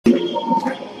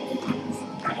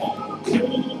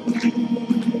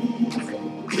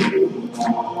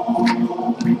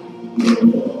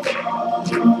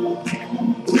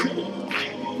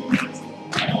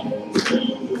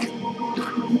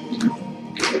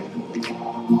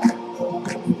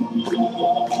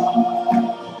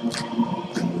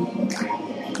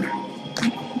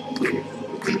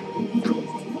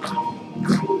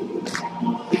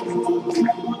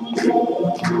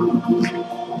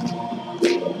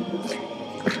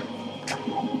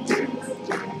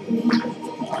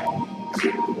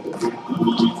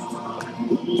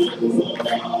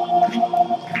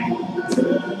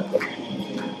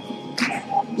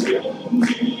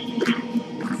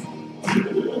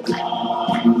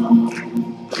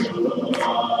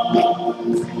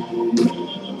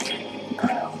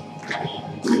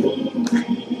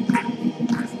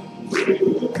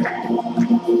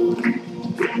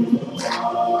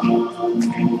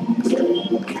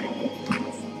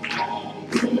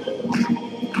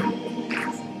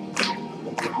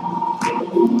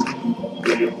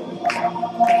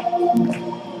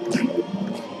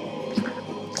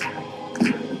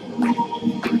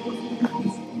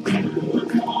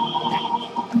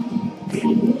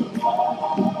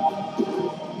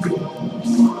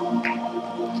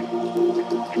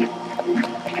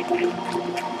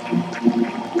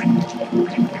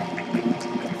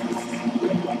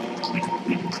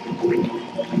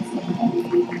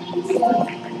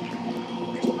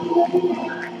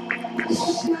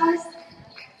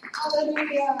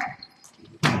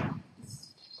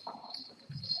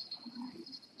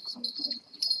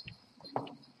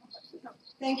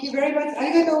Thank you very much. あ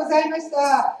りがとうございまし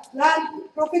た。プ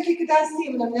ロフェティックダンスチ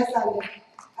ームの皆さんです。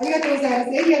ありがとうございま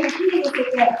す。エリアの木に乗せて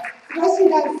素晴らしい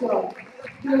ダンスを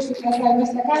披露してくださいま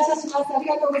した。感謝します。あり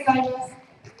がとうございます。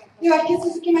では引き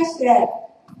続きまして、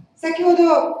先ほ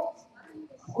ど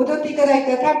踊っていただ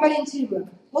いたタンバリンチーム、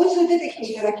もう一度出てき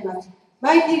ていただきます。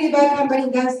マイティリバータンバリ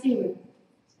ンダンスチーム、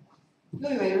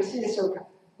用意はよろしいでしょうか。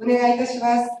お願いいたし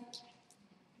ます。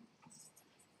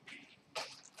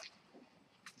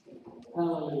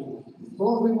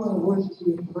Lord, we want to worship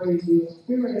you and praise you in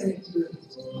spirit and in truth.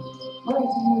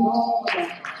 Praise you with all of our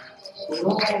heart, with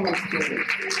all of our spirit,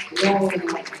 with all of our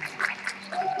mind,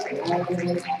 with all of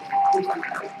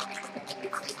our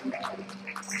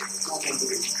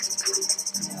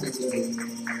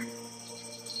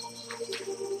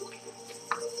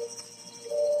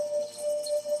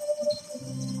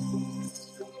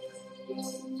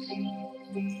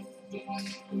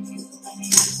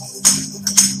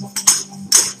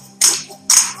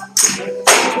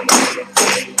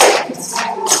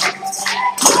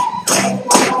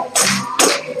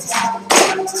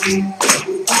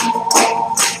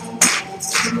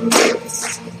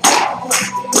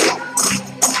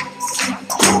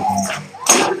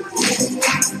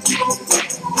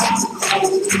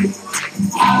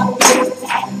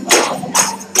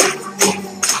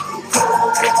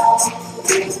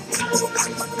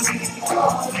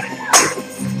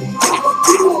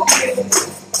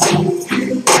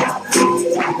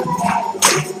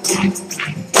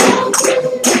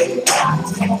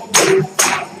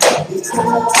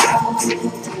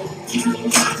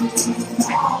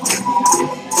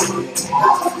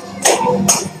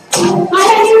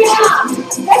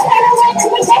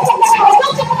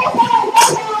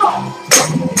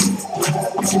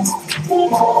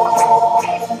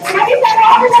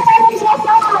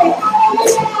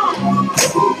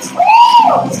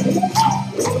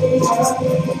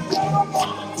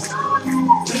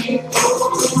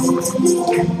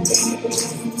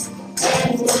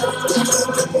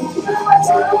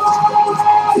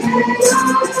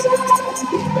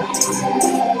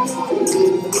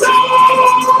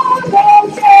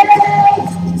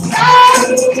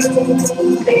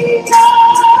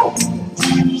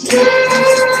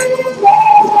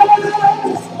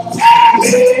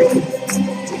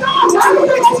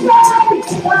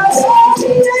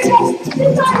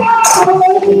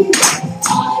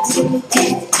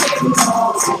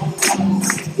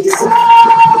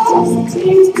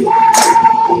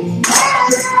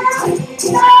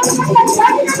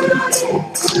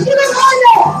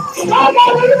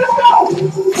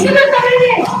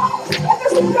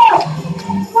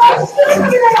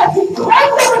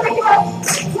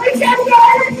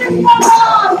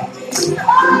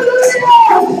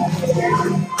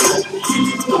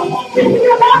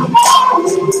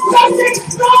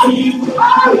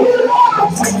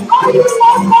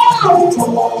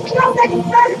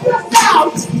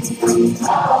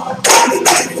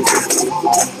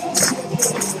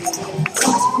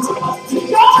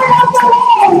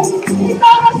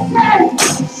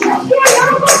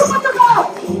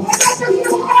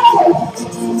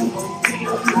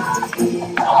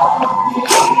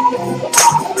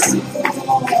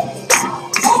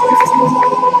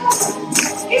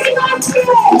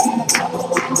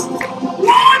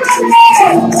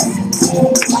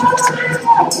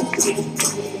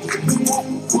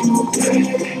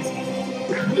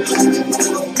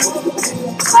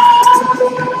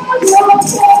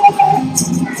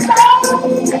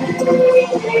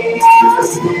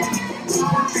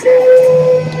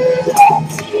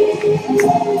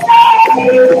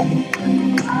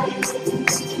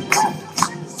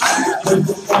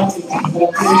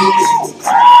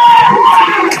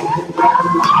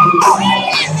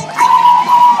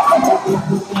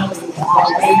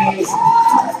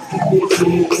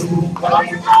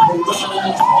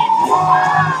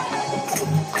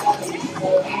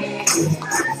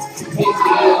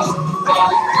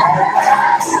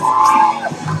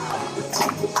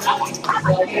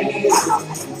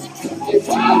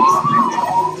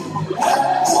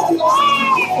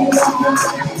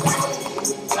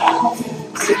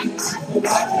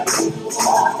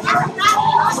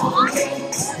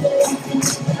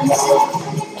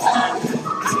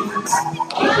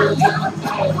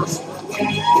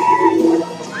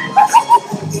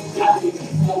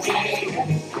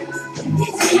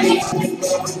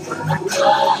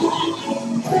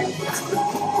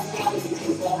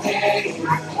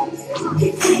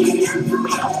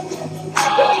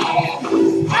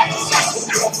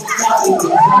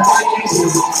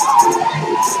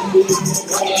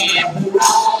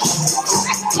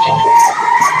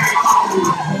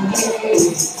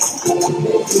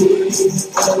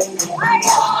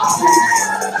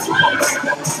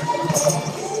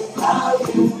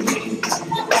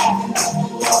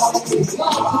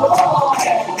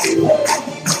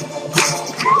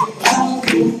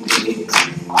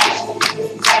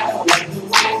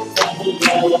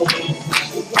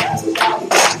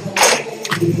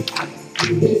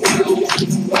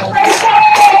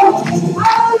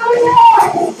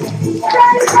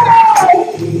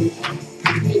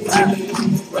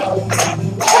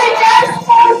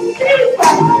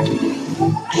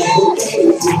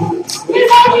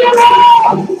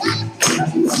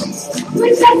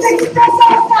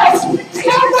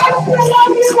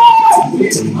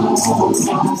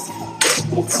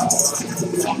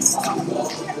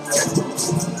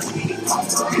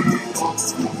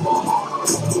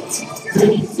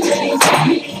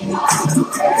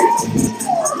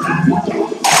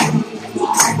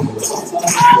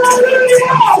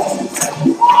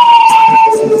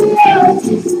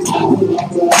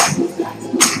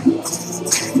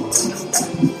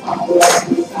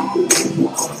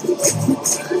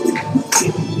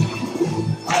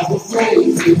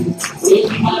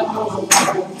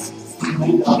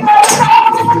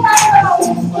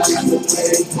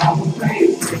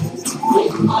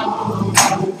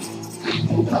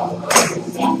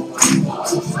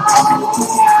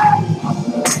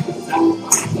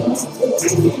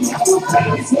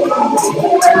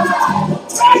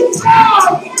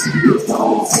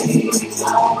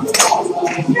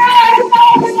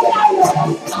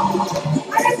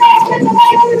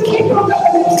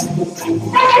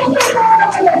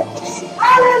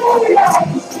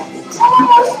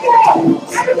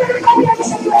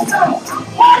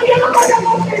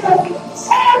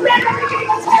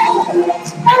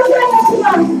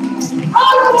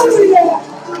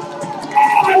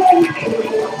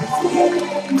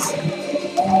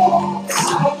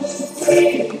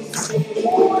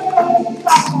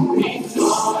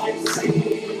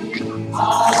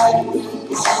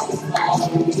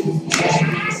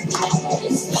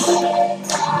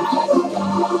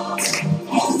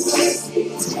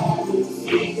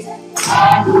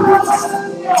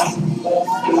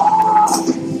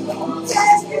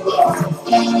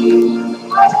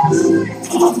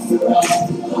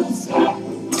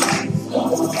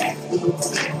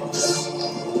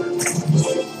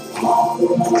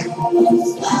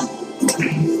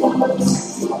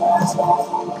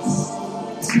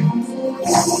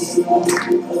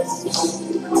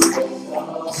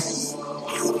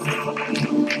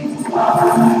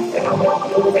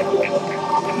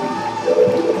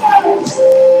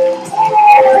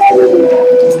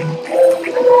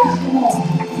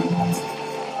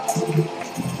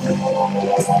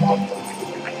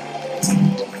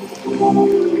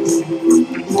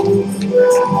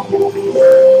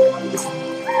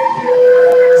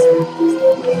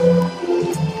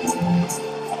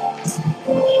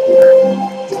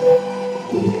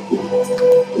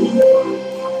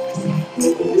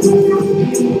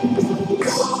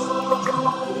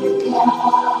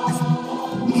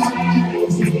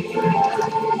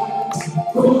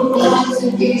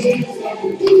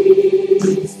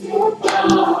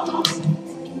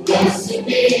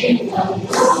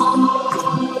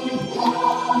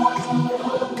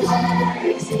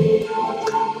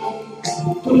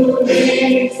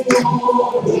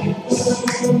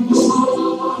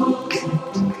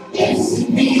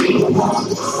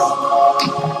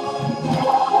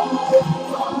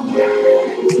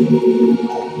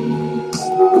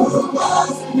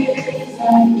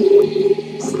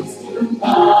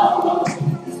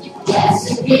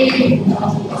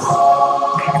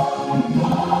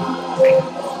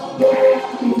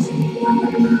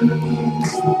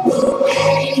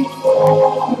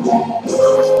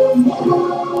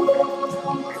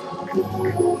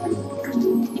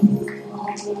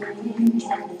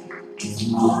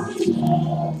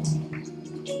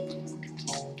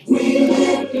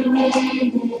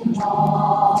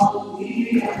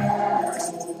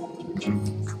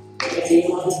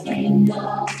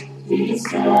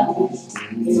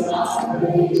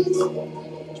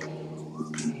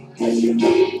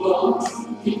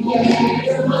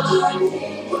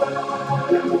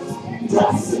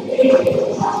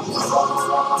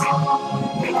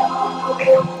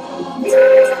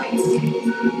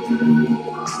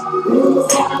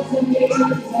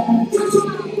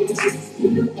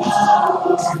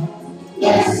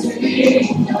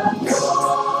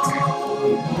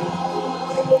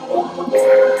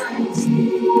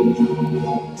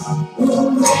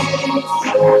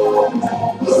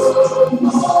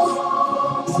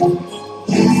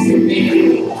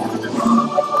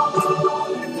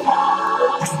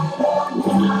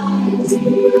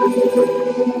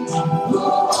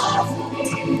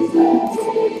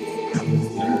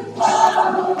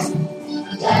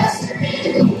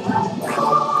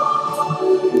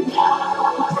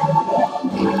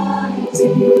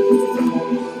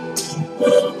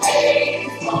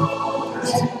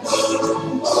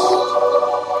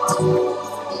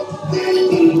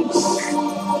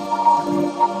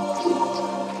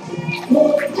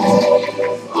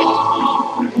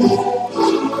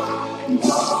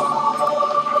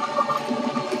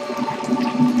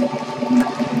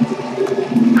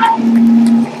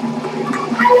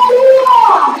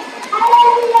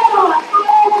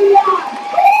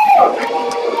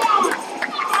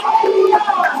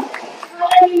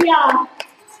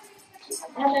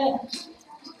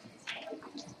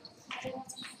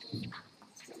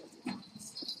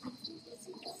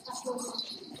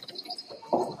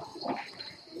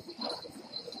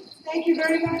Thank you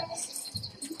very much.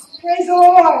 Praise the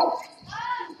Lord.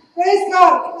 Praise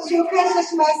God. 主を感謝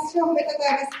します。主を褒めたた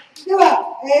えます。で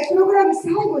は、プログラム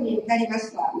最後になりま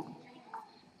した。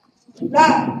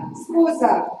ラ・スポン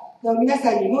サーの皆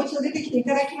さんにもう一度出てきてい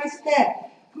ただきまして、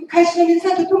会社の皆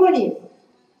さんと共に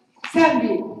賛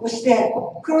美をして、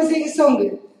クロージングソン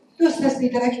グとさせて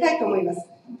いただきたいと思います。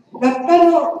ラッパ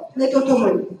の音と共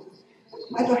に、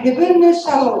あとヘブンのシ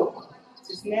ャロー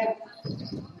ですね。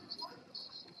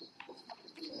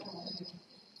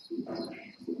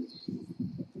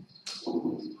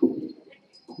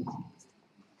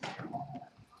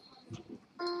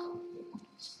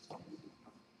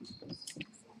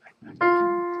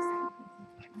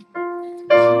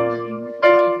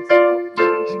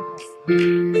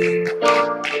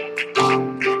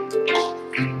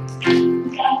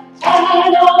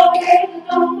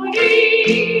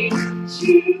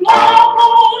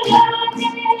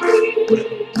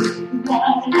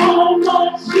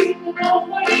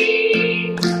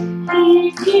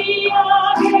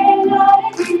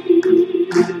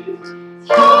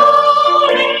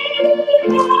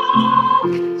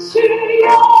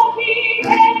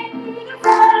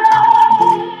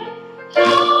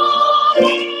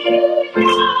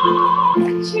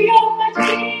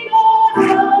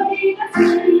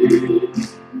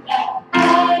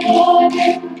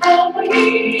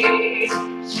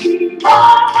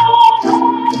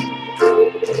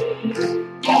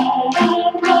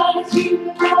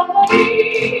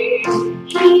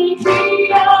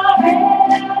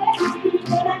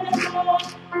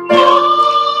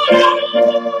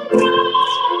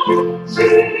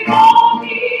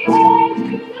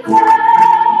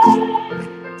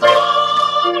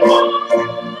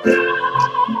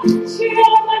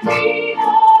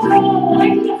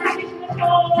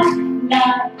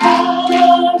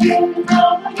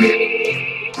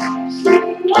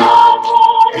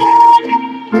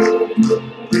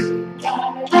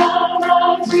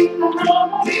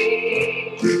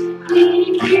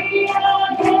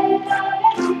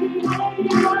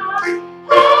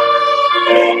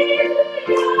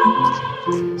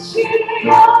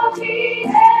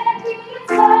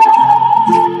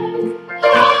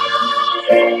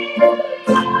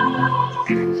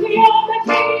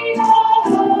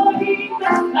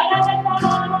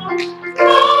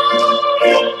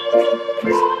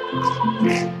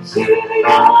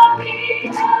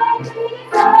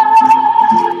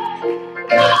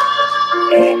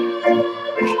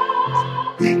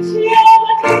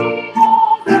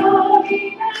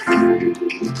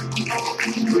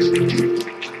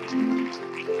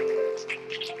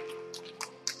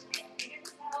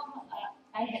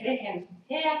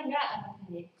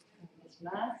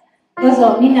どう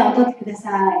ぞみんな踊ってくださ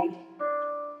い。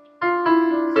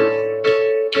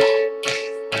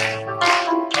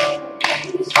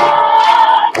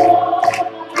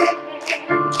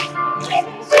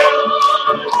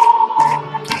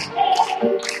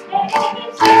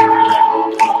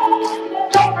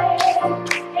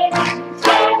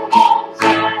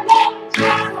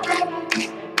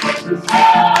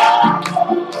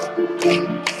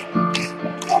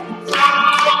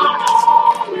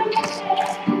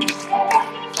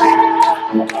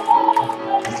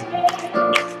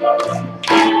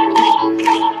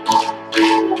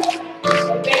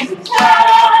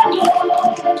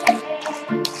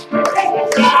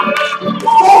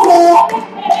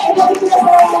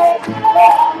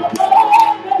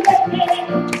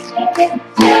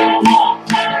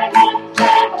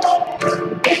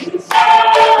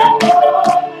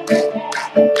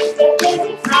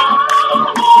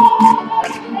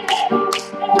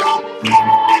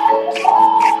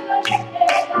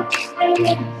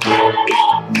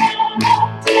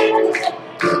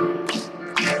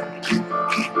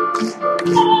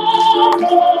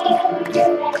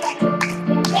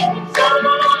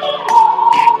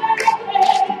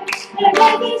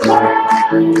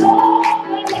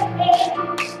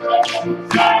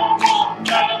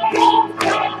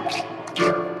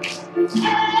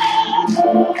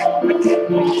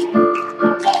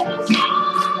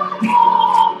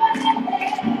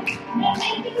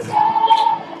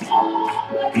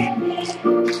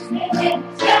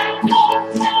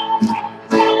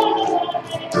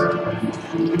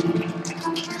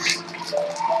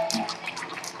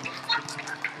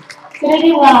それ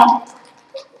では、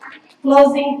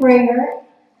closing prayer、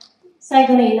最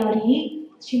後の祈り、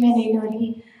締めの祈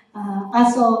り、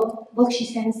麻生牧師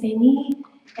先生に、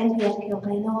LPL 教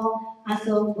会の麻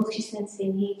生牧師先生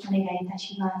にお願いいた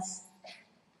します。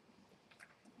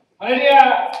ハレル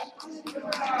ヤ。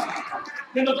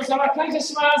天の父様、感謝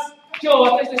します。今日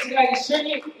私たちが一緒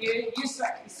にイス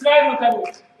ラエルのために、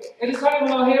エルサレム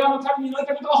の平和のために祈っ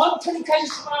たことを本当に感謝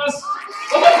します。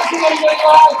私たちの祈り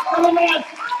は深まります。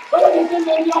私たち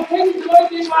の祈りは天に届い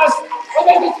ています。私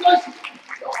たちの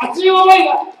熱い思い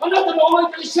があなたの思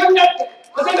いと一緒になって、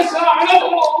私たちはあなた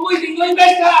の思いで祈りま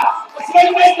した。つな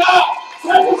ぎました。つ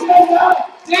なぎしました。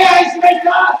礼拝しまし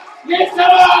た。イエス様、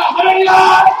ハレルヤ、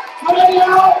ハレルヤ、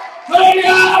ハレル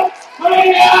ヤ、ハレル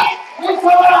ヤ。イエス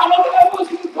様、あなたがもうす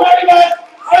ぐ来られます。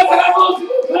あなたがもうす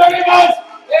ぐ来られます。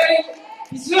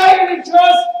イスラエルに来ます。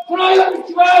この世に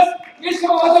来ます。イエス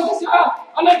様、私たちは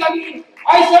あなたに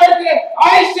愛されて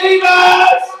愛していま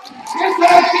す。イエス様、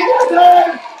来てください。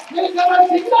イエス様、来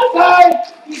てください。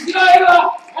イスラエル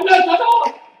はあ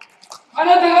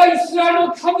なたがイスラエル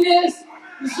の神です。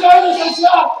イスラエルの人たち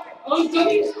は本当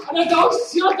にあなたを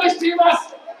必要としていま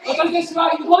す。私たち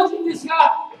は違法人ですが、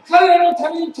彼らのた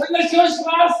めに取り出しをし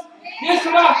ます。イエス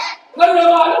様、彼ら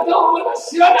はあなたをまだ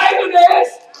知らないので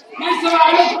す。イエス様、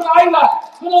あなたの愛は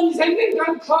この2000年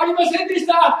間変わりませんでし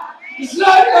た。イス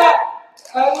ラエルが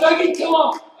裏切って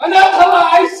もあなた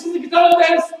は愛し続けたので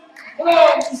す。この2000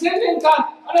年間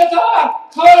あなたは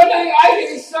変わらない愛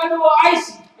でイスラエルを愛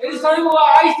し、エルサレムを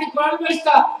愛してこられまし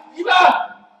た。今、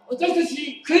私た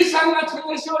ちクリスチャンが取り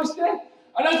出しをして、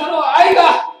あなたの愛が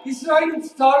イスラエルに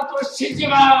伝わると信じ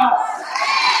ま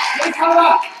す。イエス様、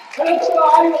あなた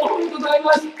の愛を褒めたたえ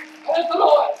ます。あなたの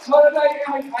変わらない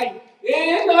愛、永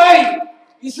遠の愛、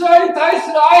イスラエルに対す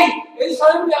る愛、エル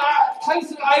サレムに対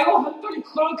する愛を本当に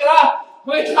心から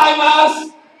褒めたたえま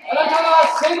す。あなた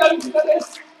は聖なる方で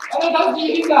す。あなたの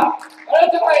義が、あな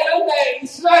たが選んだイ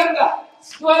スラエルが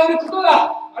救われること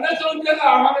が、あなたの皆が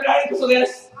崇められることで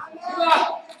す。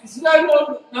今、イスラエルの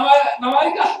名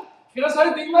前が汚さ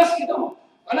れていますけども、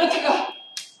あな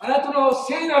たの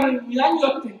聖なる皆に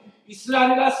よってイスラエ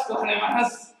ルが救われま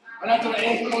す。あなたの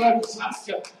栄光が満ちます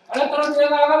よ。あなたの皆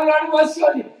が崇められます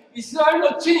ように、イスラエ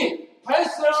ルの地に、パレ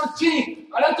スチナの地に、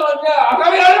あなたの皆が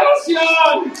崇められますよ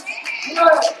うに。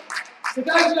今、世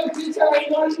界中のクリスチャンが祈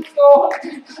りに来たを本当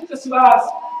に感謝します。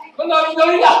この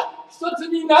祈りが一つ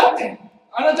になって、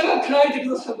あなたが叶えてく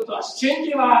ださることは信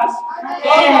じます。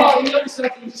どうぞ祈る人た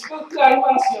ちに祝福があり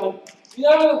ますように。祈る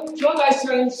兄弟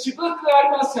姉妹に祝福があり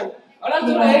ますように。あなた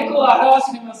の栄光が表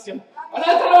されますように。あな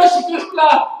たの祝福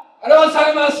が表さ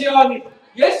れますように。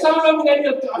イエス様の皆に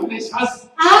よってお願いします。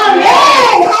アーメン。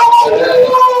ハレル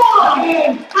ヤ。ハ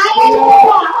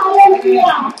レルヤ。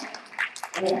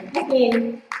ハレルヤ。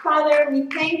Okay, Father, we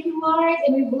thank you, Lord,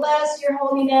 and we bless your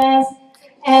holiness.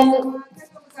 And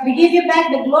we give you back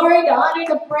the glory, the honor,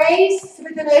 the praise. す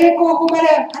べての栄光を誉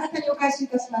れ、あなたにお返しい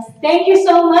たします。Thank you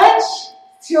so much.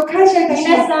 主を感謝いたし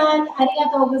ます。皆さん、ありが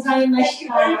とうございまし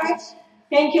た。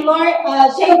Thank you, Lord.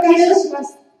 主を感謝しま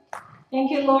す。Thank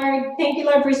you, Lord. Thank you,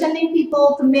 Lord, for sending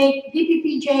people to make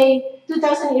DPPJ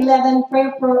 2011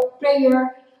 prayer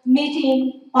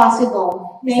meeting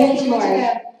possible. Thank you,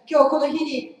 Lord. 今日この日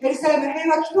にエルサレム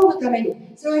平和祈祷のため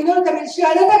に、それを祈るために主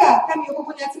はあなたが神をこ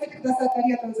こに集めてくださってあ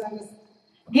りがとうございます。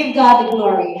Give God the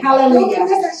glory. どうか Hallelujah. 皆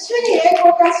さん、主に栄光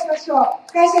を感謝しましょ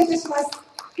う。感謝いたします。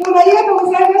今日もありがとう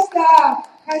ございました。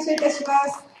感謝いたしま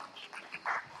す。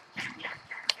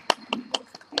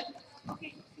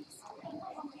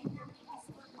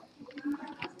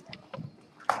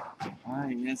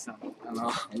はい、皆さん、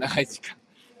長い時間、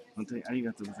本当にあり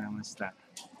がとうございました。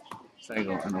最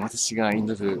後、私が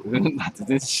祈るなんて全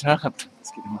然知らなかったんで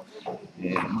すけども、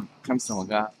神様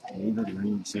が祈るよう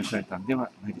に示されたんでは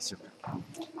ないでしょうか。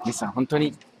皆さん、本当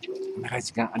に長い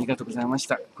時間ありがとうございまし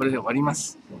た。これで終わりま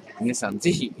す。皆さん、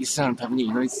ぜひイスラエルのために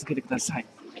祈り続けてください。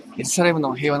エルサレム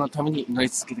の平和のために祈り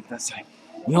続けてください。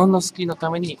日本の救いのた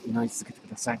めに祈り続けてく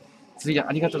ださい。それでは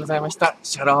ありがとうございました。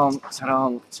シャローン、シャロー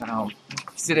ン、シャローン。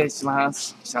失礼しま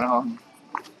す。シャローン。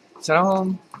シャロー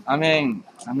ン。アメン、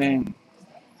アメン。